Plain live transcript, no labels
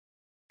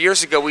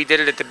Years ago, we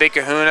did it at the Big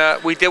Kahuna.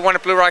 We did one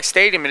at Blue Rock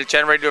Stadium, and it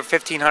generated over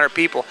 1,500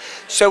 people.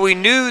 So we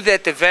knew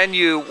that the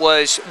venue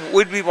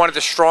would be one of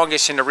the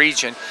strongest in the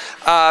region.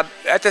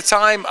 At the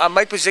time,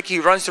 Mike Pizicki,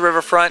 who runs the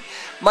Riverfront,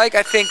 Mike,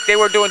 I think they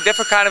were doing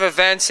different kind of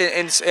events,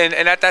 and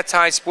at that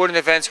time, sporting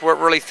events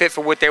weren't really fit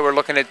for what they were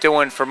looking at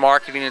doing for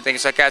marketing and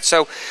things like that.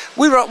 So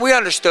we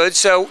understood.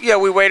 So yeah,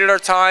 we waited our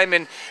time,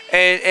 and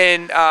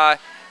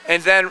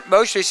then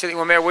most recently,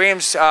 when Mayor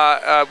Williams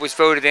was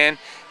voted in.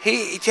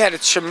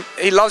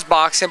 He loves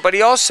boxing, but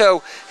he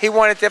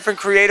wanted different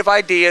creative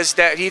ideas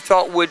that he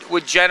thought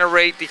would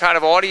generate the kind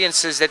of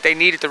audiences that they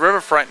need at the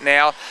Riverfront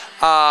now.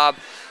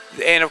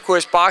 And of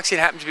course, boxing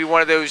happened to be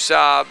one of those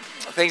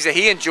things that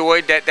he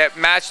enjoyed that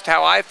matched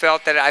how I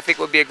felt that I think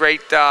would be a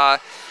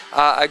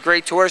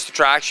great tourist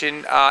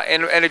attraction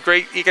and a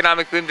great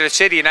economic boom to the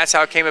city. And that's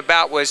how it came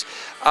about. Was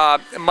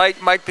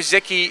Mike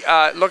Pizicki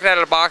looking at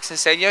the box and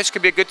saying, this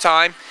could be a good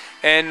time.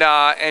 And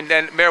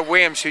then Mayor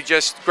Williams, who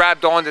just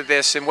grabbed onto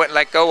this and wouldn't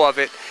let go of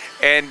it,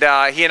 and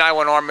he and I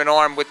went arm in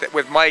arm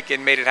with Mike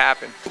and made it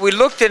happen. We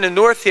looked in the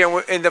north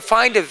here, and to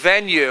find a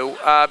venue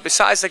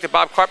besides like the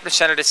Bob Carpenter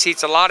Center that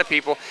seats a lot of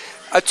people,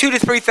 a 2,000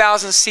 to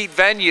 3,000 seat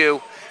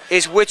venue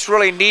is what's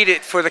really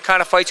needed for the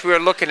kind of fights we were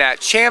looking at.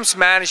 Champs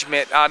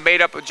Management, made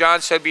up of John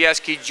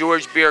Sobieski,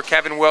 George Beer,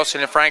 Kevin Wilson,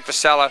 and Frank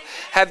Vasella,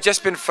 have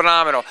just been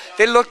phenomenal.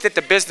 They looked at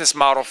the business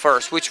model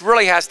first, which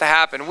really has to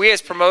happen. We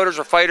as promoters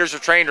or fighters or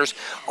trainers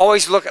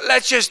always look at,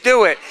 let's just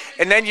do it.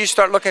 And then you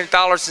start looking at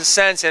dollars and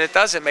cents, and it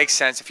doesn't make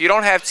sense. If you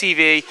don't have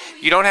TV,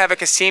 you don't have a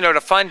casino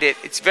to fund it,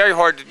 it's very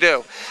hard to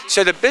do.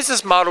 So the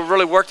business model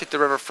really worked at the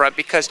Riverfront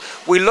because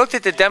we looked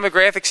at the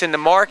demographics in the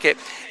market,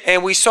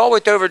 and we saw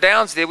what Dover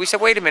Downs did. We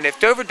said, wait a minute, if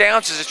Dover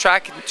Downs is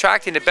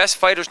attracting the best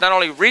fighters not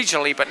only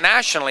regionally but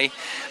nationally,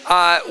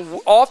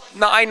 off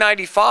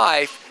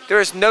I-95,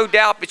 there is no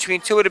doubt between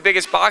two of the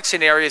biggest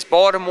boxing areas,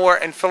 Baltimore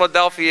and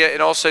Philadelphia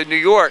and also New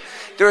York,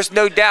 there is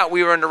no doubt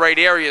we were in the right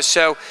areas.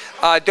 So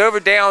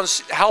Dover Downs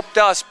helped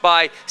us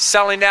by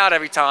selling out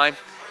every time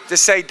to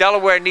say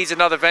Delaware needs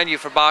another venue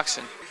for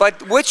boxing.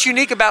 But what's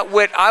unique about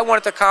what I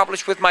wanted to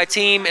accomplish with my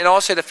team and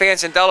also the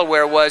fans in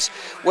Delaware was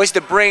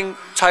to bring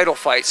title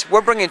fights.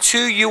 We're bringing 2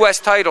 U.S.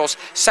 titles,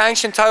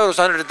 sanctioned titles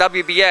under the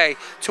WBA,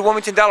 to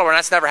Wilmington, Delaware, and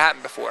that's never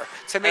happened before.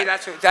 To me,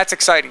 that's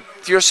exciting.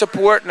 Your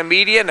support and the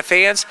media and the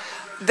fans,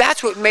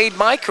 that's what made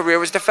my career,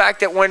 was the fact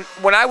that when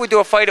I would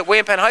do a fight at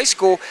Wilmington High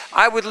School,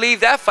 I would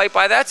leave that fight.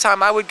 By that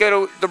time, I would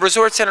go to the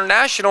Resorts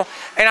International,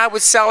 and I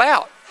would sell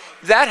out.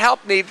 That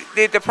helped me.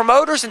 The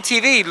promoters and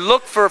TV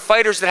look for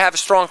fighters that have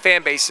strong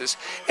fan bases,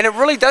 and it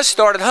really does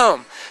start at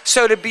home.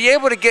 So to be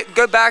able to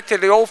go back to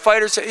the old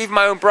fighters, even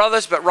my own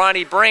brothers, but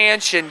Ronnie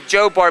Branch and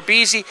Joe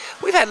Barbizzi,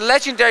 we've had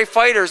legendary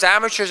fighters,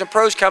 amateurs and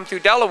pros come through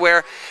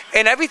Delaware,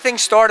 and everything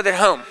started at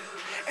home.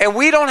 And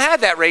we don't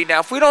have that right now.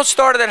 If we don't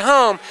start it at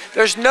home,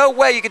 there's no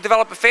way you can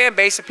develop a fan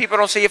base if people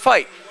don't see you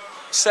fight.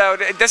 So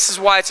this is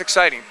why it's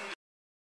exciting.